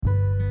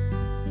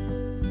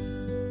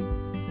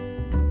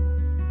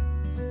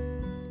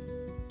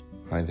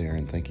Hi there,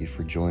 and thank you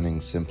for joining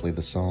Simply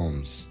the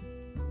Psalms.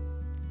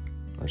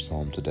 Our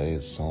psalm today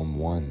is Psalm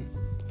 1,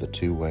 the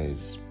two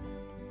ways.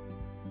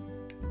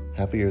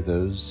 Happy are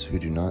those who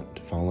do not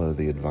follow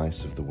the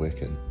advice of the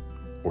wicked,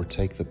 or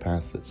take the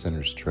path that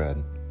sinners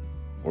tread,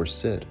 or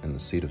sit in the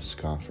seat of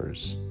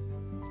scoffers.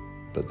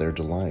 But their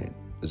delight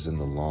is in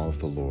the law of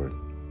the Lord,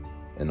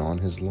 and on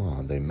his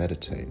law they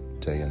meditate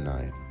day and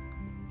night.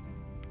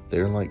 They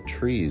are like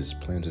trees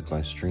planted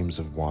by streams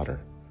of water,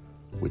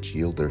 which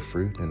yield their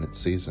fruit in its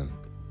season,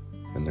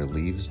 and their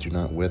leaves do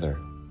not wither.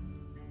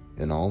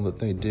 In all that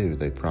they do,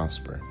 they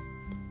prosper.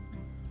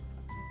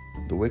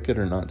 The wicked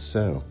are not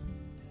so,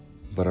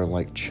 but are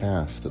like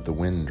chaff that the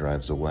wind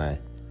drives away.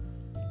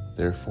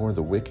 Therefore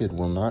the wicked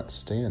will not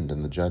stand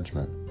in the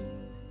judgment,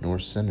 nor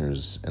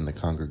sinners in the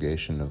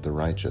congregation of the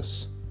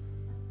righteous.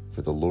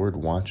 For the Lord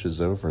watches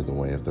over the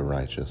way of the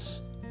righteous,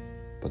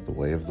 but the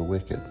way of the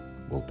wicked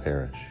will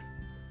perish.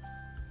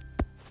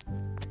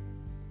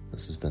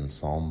 This has been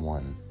Psalm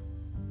 1.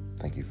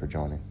 Thank you for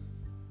joining.